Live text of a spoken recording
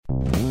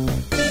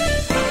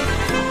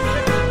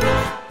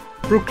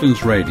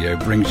Brooklands Radio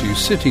brings you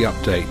City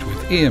Update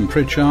with Ian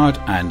Pritchard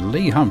and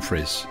Lee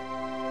Humphries.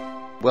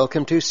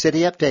 Welcome to City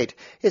Update.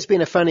 It's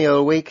been a funny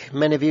old week.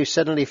 Many of you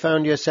suddenly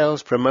found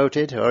yourselves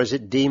promoted, or is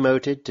it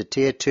demoted, to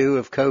Tier 2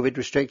 of COVID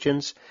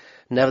restrictions.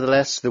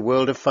 Nevertheless, the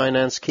world of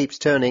finance keeps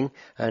turning,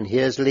 and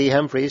here's Lee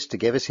Humphries to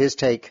give us his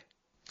take.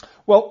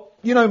 Well,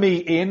 you know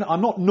me, Ian, I'm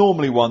not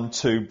normally one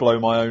to blow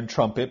my own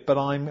trumpet, but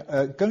I'm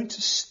going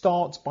to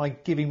start by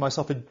giving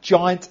myself a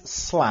giant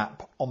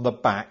slap on the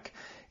back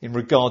in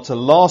regard to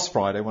last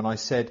Friday when I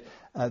said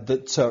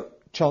that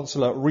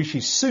Chancellor Rishi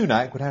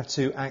Sunak would have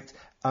to act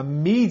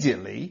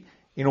immediately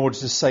in order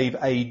to save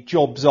a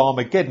jobs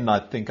Armageddon, I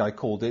think I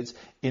called it,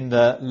 in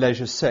the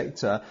leisure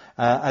sector,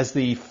 as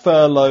the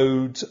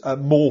furloughed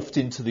morphed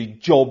into the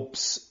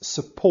jobs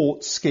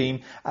support scheme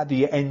at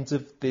the end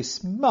of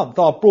this month.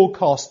 Our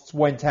broadcasts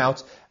went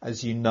out,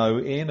 as you know,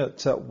 Ian, at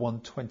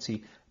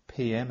 1:20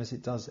 p.m, as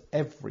it does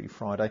every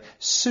Friday.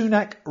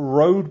 Sunak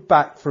rode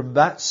back from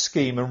that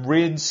scheme and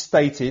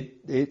reinstated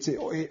it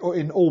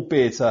in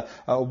albeit a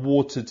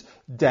watered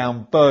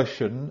down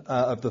version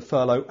of the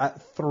furlough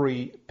at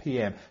 3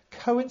 p.m.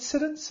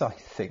 Coincidence? I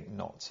think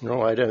not.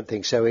 No, I don't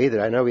think so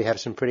either. I know we have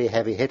some pretty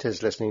heavy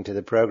hitters listening to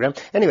the programme.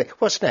 Anyway,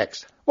 what's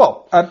next?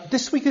 Well,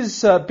 this week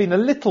has been a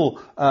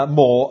little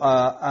more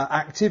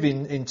active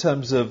in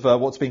terms of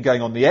what's been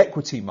going on in the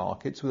equity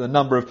markets, with a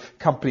number of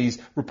companies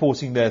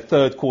reporting their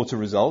third quarter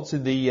results.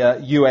 In the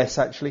US,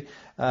 actually,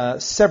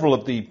 several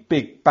of the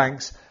big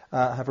banks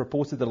have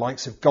reported, the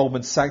likes of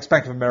Goldman Sachs,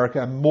 Bank of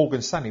America and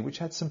Morgan Stanley, which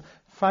had some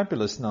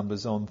fabulous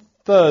numbers on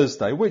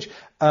Thursday, which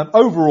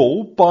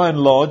overall, by and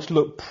large,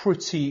 look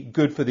pretty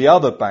good for the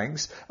other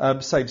banks,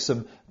 save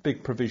some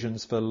big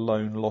provisions for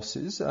loan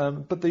losses.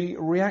 But the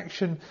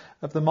reaction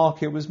of the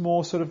market was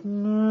more sort of...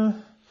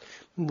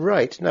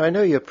 Right. Now, I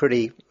know you're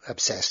pretty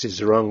obsessed is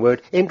the wrong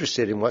word,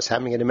 interested in what's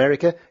happening in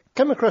America.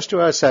 Come across to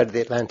our side of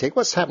the Atlantic.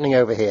 What's happening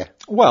over here?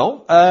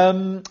 Well, a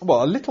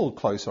little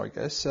closer, I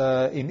guess.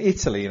 In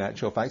Italy, in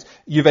actual fact,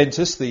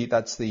 Juventus,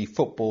 that's the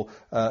football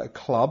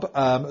club,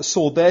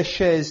 saw their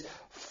shares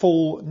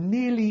fall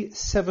nearly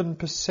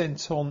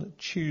 7% on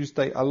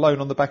Tuesday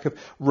alone on the back of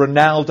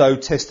Ronaldo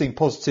testing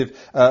positive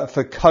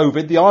for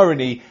COVID. The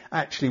irony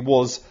actually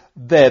was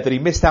there that he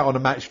missed out on a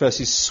match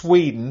versus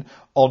Sweden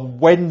on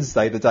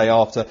Wednesday, the day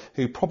after,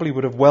 who probably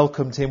would have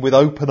welcomed him with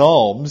open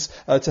arms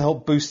to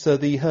help boost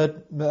the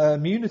herd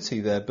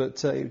immunity there,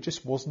 but it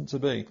just wasn't to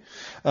be.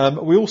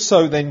 We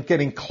also then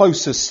getting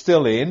closer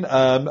still in,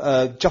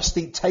 Just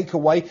Eat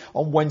Takeaway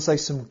on Wednesday,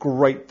 some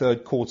great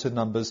third quarter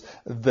numbers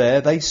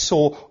there. They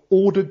saw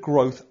order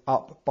growth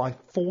up by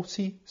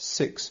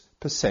 46%.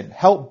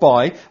 Helped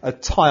by a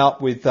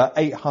tie-up with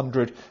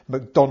 800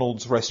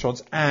 McDonald's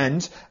restaurants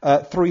and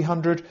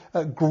 300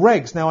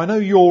 Greggs. Now, I know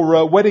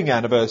your wedding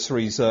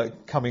anniversary's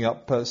coming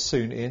up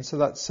soon, Ian, so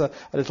that's a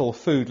little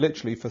food,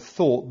 literally, for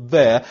thought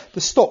there.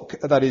 The stock,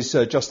 that is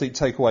Just Eat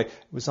Takeaway,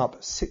 was up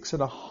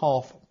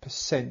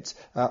 6.5%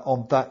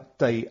 on that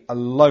day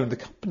alone. The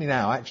company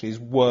now actually is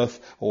worth,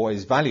 or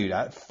is valued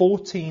at,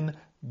 £14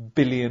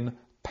 billion.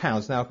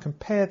 Now,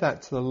 compare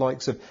that to the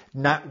likes of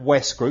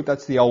NatWest Group,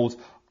 that's the old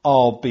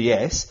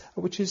RBS,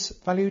 which is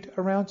valued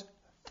around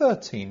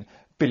 £13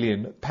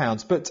 billion.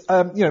 But,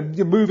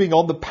 you're moving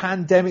on. The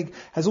pandemic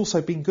has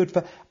also been good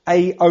for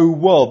AO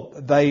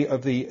World, they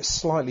of the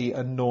slightly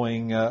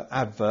annoying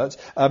advert,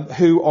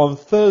 who on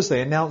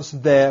Thursday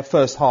announced their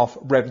first half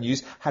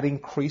revenues had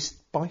increased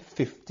by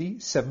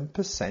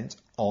 57%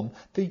 on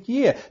the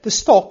year. The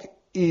stock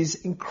is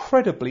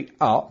incredibly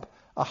up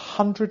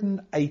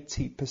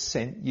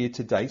 180% year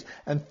to date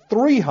and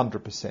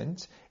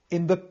 300%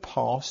 in the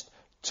past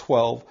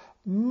 12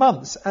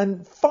 months.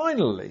 And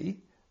finally,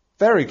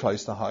 very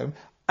close to home,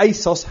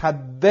 ASOS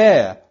had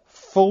their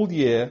full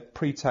year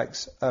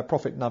pre-tax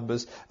profit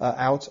numbers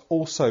out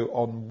also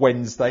on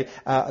Wednesday.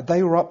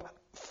 They were up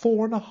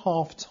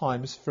 4.5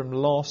 times from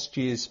last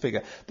year's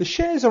figure. The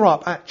shares are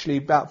up actually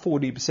about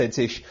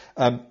 40%-ish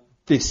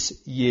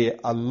this year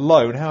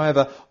alone.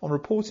 However, on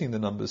reporting the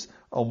numbers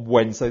on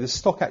Wednesday, the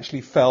stock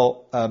actually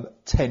fell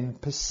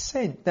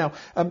 10%. Now,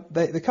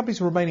 the company's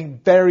remaining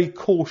very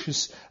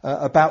cautious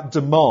about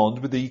demand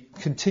with the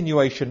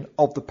continuation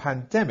of the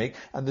pandemic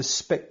and the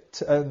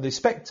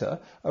spectre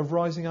of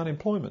rising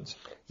unemployment.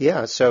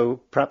 Yeah, so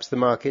perhaps the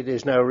market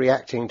is now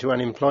reacting to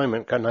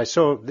unemployment. And I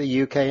saw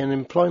the UK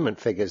unemployment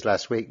figures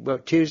last week. Well,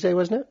 Tuesday,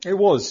 wasn't it? It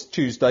was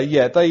Tuesday,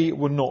 yeah. They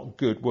were not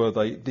good, were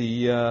they?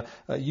 The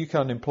UK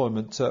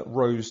unemployment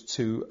rose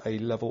to a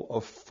level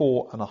of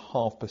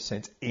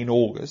 4.5% in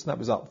August. And that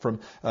was up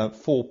from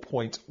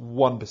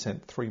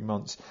 4.1% 3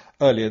 months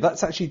earlier.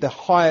 That's actually the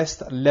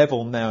highest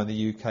level now in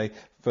the UK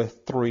for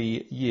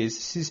 3 years.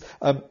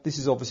 This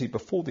is obviously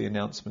before the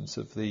announcements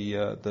of the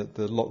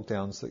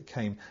lockdowns that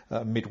came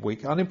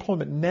midweek.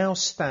 Unemployment now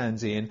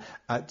stands in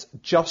at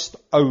just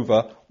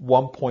over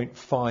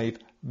 1.5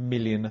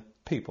 million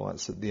people.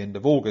 That's at the end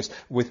of August,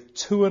 with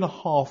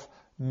 2.5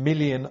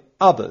 million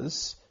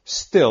others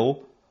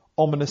still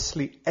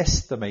ominously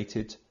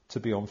estimated to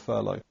be on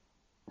furlough.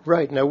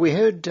 Right. Now, we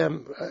heard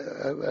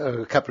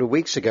a couple of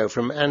weeks ago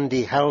from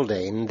Andy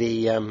Haldane,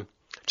 the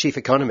chief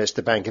economist at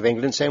the Bank of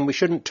England, saying we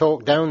shouldn't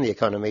talk down the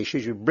economy, we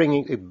should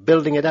be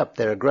building it up.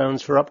 There are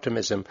grounds for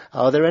optimism.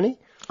 Are there any?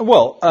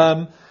 Well,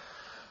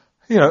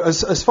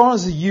 as far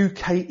as the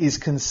UK is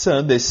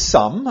concerned, there's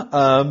some,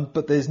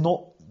 but there's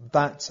not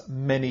that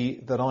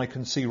many that I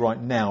can see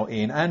right now.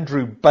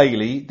 Andrew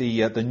Bailey,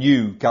 the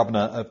new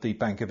governor of the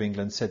Bank of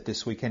England, said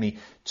this week any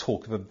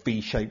talk of a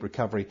V-shaped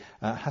recovery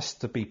has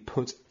to be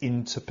put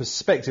into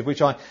perspective,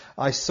 which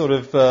I sort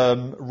of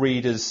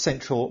read as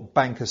central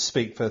banker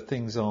speak for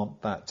things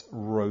aren't that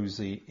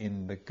rosy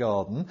in the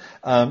garden.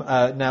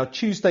 Now,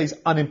 Tuesday's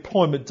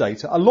unemployment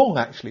data, along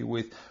actually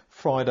with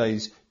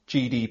Friday's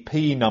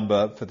GDP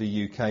number for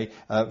the UK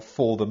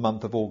for the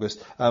month of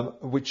August,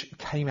 which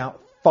came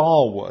out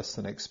far worse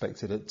than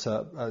expected at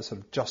sort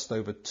of just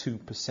over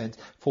 2%.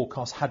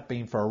 Forecast had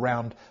been for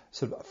around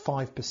sort of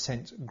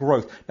 5%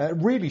 growth. Now, it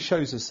really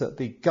shows us that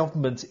the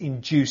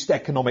government-induced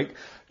economic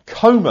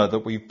coma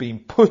that we've been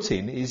put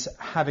in is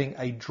having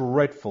a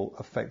dreadful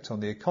effect on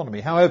the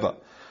economy. However,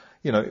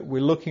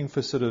 we're looking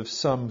for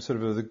some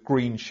the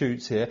green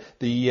shoots here.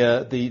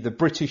 The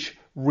British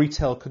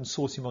Retail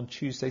Consortium on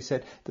Tuesday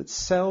said that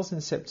sales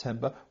in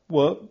September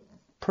were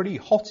pretty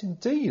hot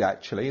indeed,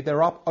 actually.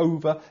 They're up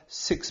over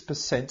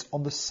 6%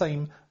 on the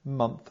same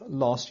month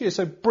last year.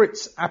 So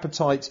Brits'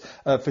 appetite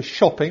for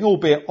shopping,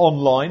 albeit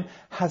online,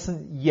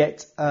 hasn't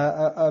yet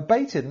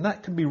abated. And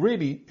that can be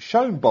really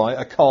shown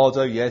by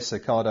Ocado. Yes,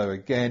 Ocado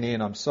again,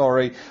 Ian, I'm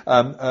sorry.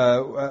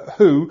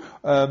 Who,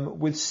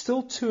 with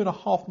still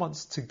 2.5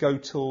 months to go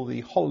till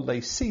the holiday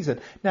season,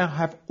 now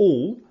have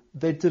all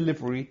their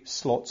delivery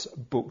slots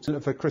booked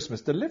for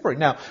Christmas delivery.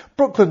 Now,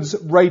 Brooklands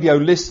radio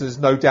listeners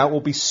no doubt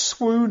will be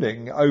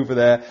swooning over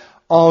their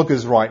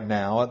Argos right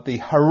now at the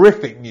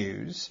horrific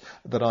news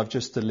that I've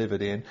just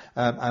delivered in,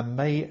 and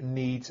may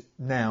need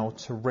now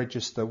to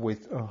register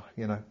with,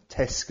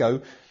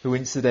 Tesco, who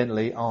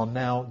incidentally are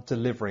now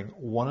delivering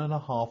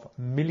 1.5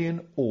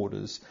 million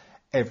orders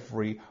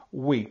every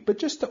week. But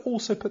just to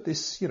also put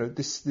this,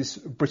 this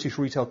British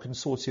Retail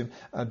Consortium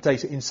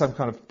data in some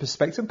kind of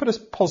perspective and put a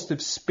positive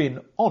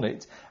spin on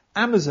it,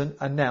 Amazon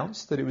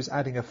announced that it was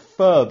adding a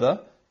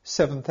further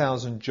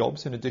 7,000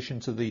 jobs in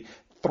addition to the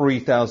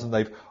 3,000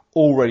 they've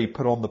already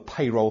put on the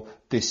payroll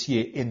this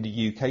year in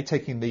the UK,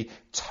 taking the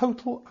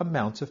total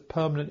amount of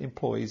permanent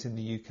employees in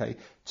the UK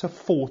to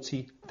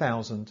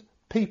 40,000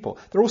 people.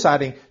 They're also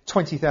adding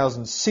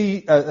 20,000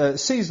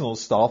 seasonal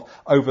staff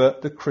over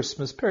the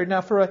Christmas period.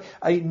 Now, for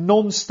a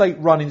non-state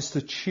run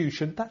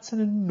institution, that's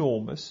an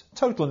enormous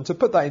total. And to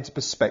put that into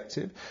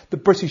perspective, the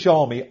British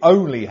Army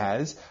only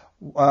has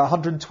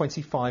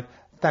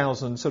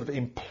 125,000 sort of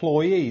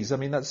employees. I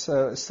mean, that's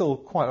still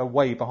quite a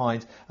way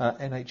behind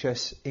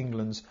NHS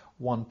England's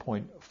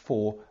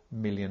 1.4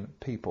 million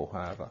people,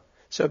 however.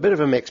 So a bit of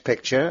a mixed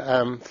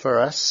picture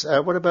for us.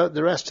 What about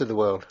the rest of the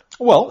world?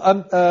 Well,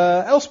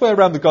 elsewhere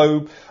around the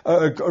globe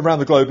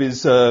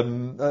is,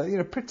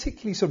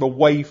 particularly sort of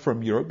away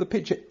from Europe, the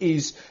picture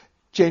is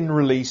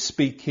generally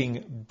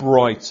speaking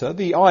brighter.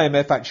 The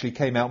IMF actually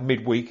came out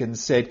midweek and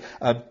said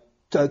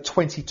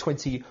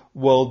 2020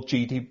 world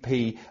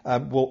GDP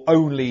will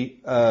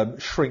only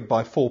shrink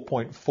by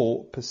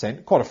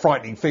 4.4%. Quite a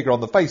frightening figure on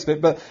the face of it,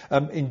 but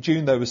in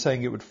June they were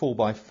saying it would fall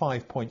by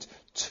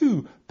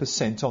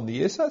 5.2% on the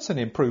year, so that's an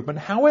improvement.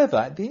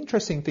 However, the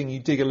interesting thing, you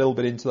dig a little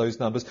bit into those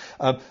numbers,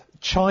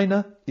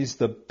 China is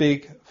the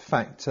big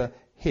factor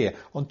here.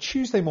 On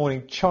Tuesday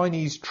morning,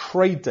 Chinese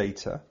trade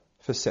data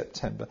for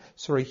September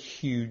saw a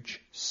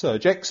huge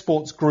surge.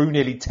 Exports grew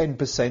nearly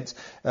 10%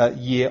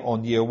 year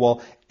on year,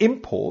 while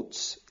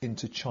imports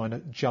into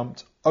China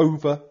jumped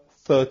over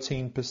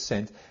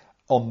 13%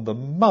 on the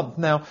month.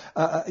 Now,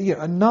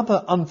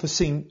 another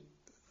unforeseen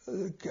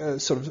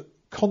sort of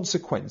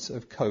consequence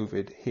of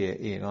COVID here,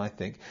 Ian, I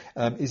think,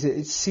 is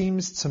it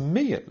seems to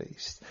me at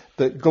least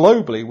that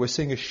globally we're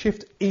seeing a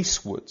shift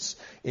eastwards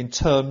in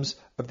terms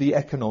of the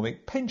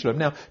economic pendulum.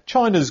 Now,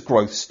 China's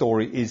growth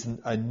story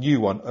isn't a new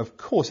one. Of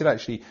course, it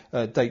actually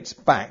dates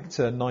back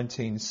to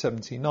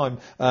 1979,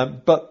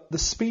 but the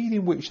speed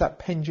in which that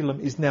pendulum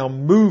is now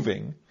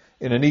moving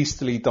in an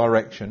easterly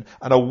direction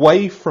and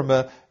away from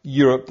a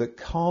Europe that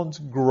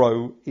can't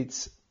grow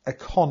its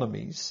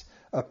economies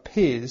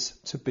appears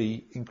to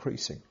be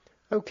increasing.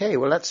 Okay,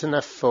 well, that's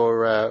enough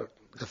for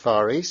the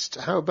Far East.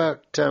 How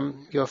about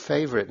your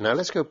favourite now?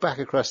 Let's go back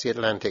across the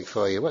Atlantic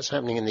for you. What's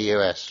happening in the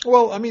US?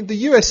 Well, I mean,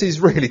 the US is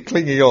really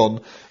clinging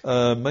on,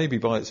 maybe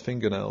by its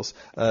fingernails,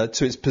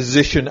 to its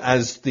position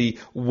as the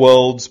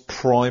world's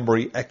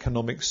primary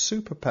economic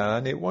superpower,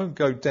 and it won't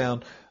go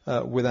down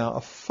without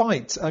a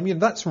fight. I mean,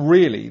 that's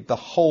really the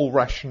whole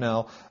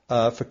rationale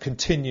for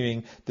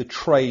continuing the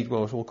trade,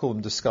 well, we'll call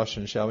them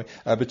discussions, shall we,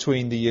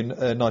 between the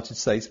United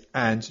States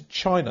and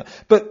China.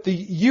 But the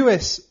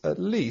US, at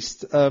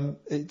least,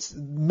 its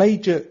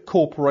major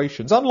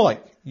corporations,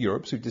 unlike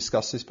Europe's, we've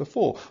discussed this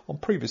before on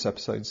previous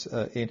episodes,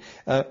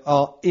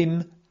 are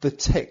in the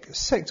tech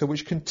sector,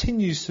 which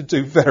continues to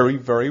do very,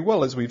 very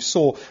well, as we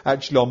saw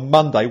actually on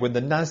Monday when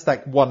the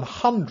Nasdaq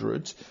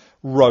 100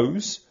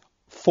 rose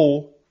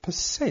 4%.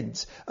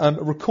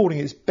 recording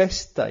its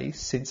best day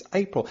since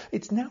April.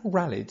 It's now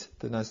rallied,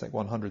 the Nasdaq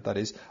 100 that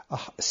is,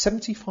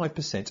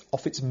 75%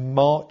 off its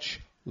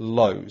March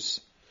lows.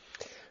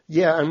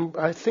 Yeah, and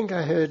I think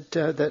I heard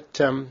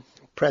that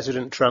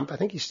President Trump, I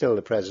think he's still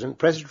the president,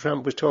 President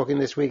Trump was talking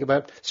this week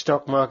about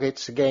stock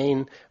markets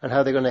again and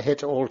how they're going to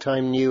hit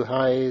all-time new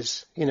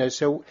highs.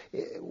 So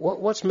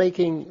what's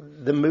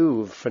making the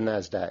move for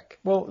Nasdaq?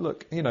 Well,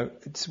 look, you're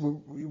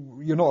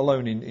not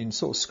alone in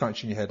sort of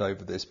scratching your head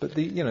over this, but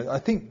I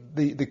think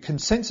the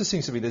consensus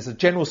seems to be there's a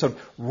general sort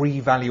of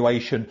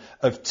revaluation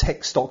of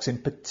tech stocks in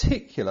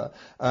particular,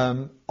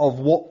 of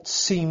what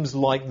seems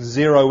like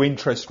zero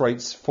interest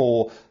rates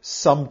for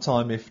some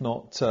time, if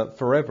not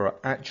forever,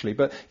 actually.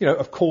 But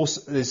of course,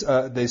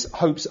 there's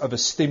hopes of a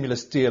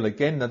stimulus deal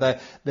again. Now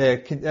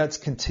that's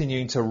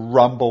continuing to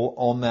rumble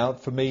on now.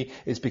 For me,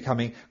 it's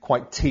becoming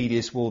quite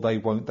tedious. Will they?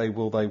 Won't they?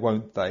 Will they?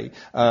 Won't they?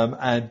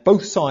 And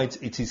both sides,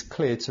 it is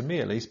clear to me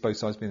at least, both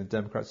sides being the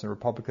Democrats and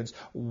Republicans,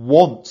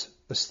 want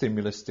a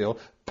stimulus deal,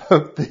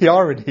 but the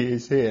irony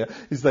is here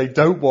is they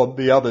don't want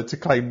the other to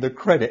claim the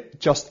credit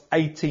just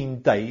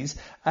 18 days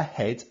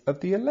ahead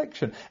of the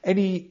election.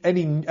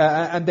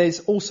 And there's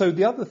also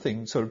the other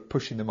thing sort of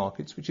pushing the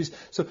markets, which is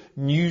sort of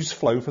news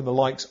flow from the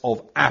likes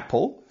of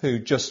Apple, who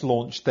just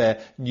launched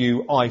their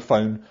new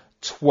iPhone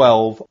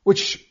 12,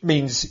 which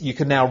means you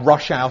can now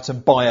rush out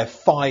and buy a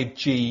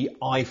 5G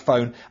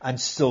iPhone and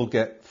still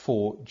get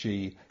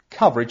 4G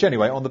coverage.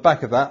 Anyway, on the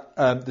back of that,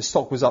 the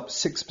stock was up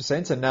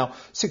 6%, and now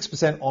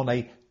 6% on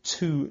a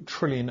 $2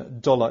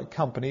 trillion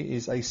company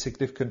is a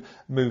significant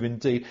move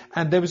indeed.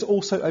 And there was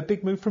also a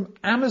big move from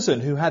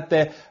Amazon, who had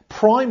their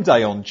Prime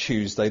Day on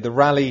Tuesday. The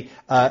rally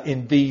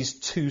in these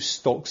two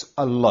stocks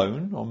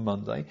alone on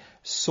Monday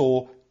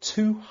saw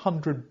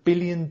 $200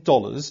 billion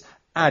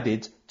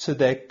added to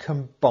their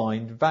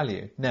combined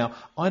value. Now,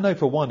 I know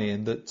for one,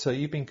 Ian, that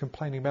you've been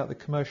complaining about the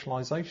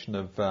commercialisation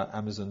of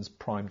Amazon's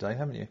Prime Day,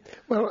 haven't you?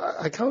 Well,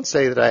 I can't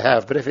say that I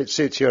have, but if it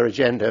suits your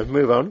agenda,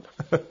 move on.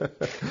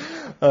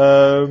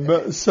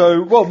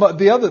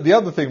 The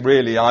other thing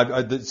really,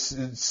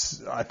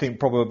 I think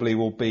probably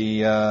will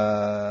be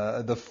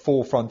the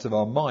forefront of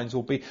our minds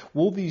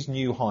will these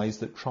new highs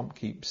that Trump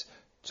keeps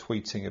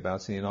tweeting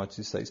about in the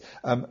United States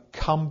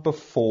come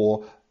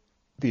before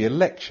the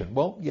election?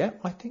 Well, yeah,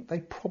 I think they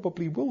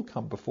probably will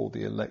come before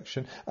the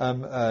election.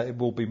 It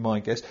will be my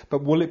guess.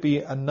 But will it be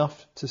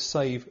enough to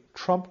save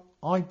Trump?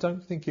 I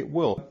don't think it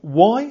will.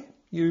 Why,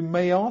 you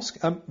may ask?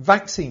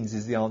 Vaccines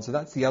is the answer.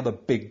 That's the other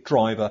big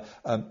driver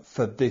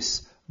for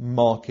this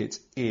market,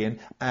 Ian.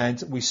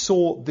 And we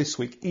saw this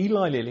week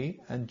Eli Lilly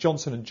and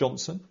Johnson &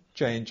 Johnson,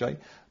 J&J,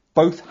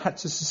 both had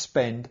to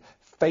suspend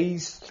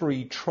phase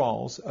 3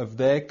 trials of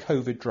their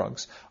COVID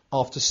drugs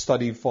after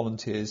study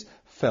volunteers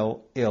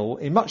fell ill,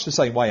 in much the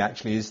same way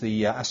actually as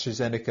the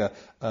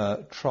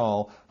AstraZeneca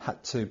trial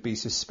had to be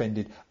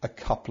suspended a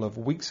couple of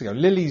weeks ago.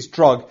 Lilly's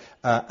drug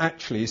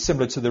actually is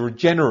similar to the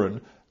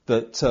Regeneron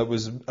that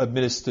was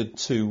administered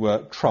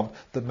to Trump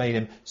that made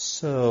him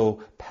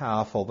so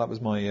powerful. That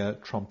was my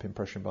Trump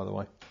impression, by the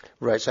way.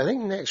 Right, so I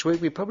think next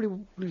week we probably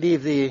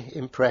leave the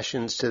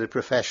impressions to the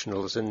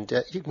professionals, and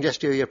you can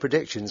just do your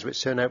predictions,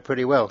 which turn out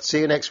pretty well. See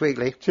you next week,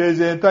 Lee. Cheers,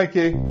 Ian. Thank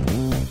you.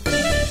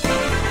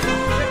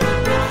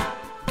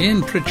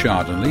 Ian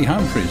Pritchard and Lee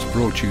Humphries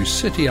brought you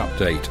City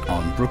Update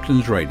on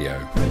Brooklands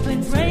Radio.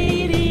 Brooklands Radio.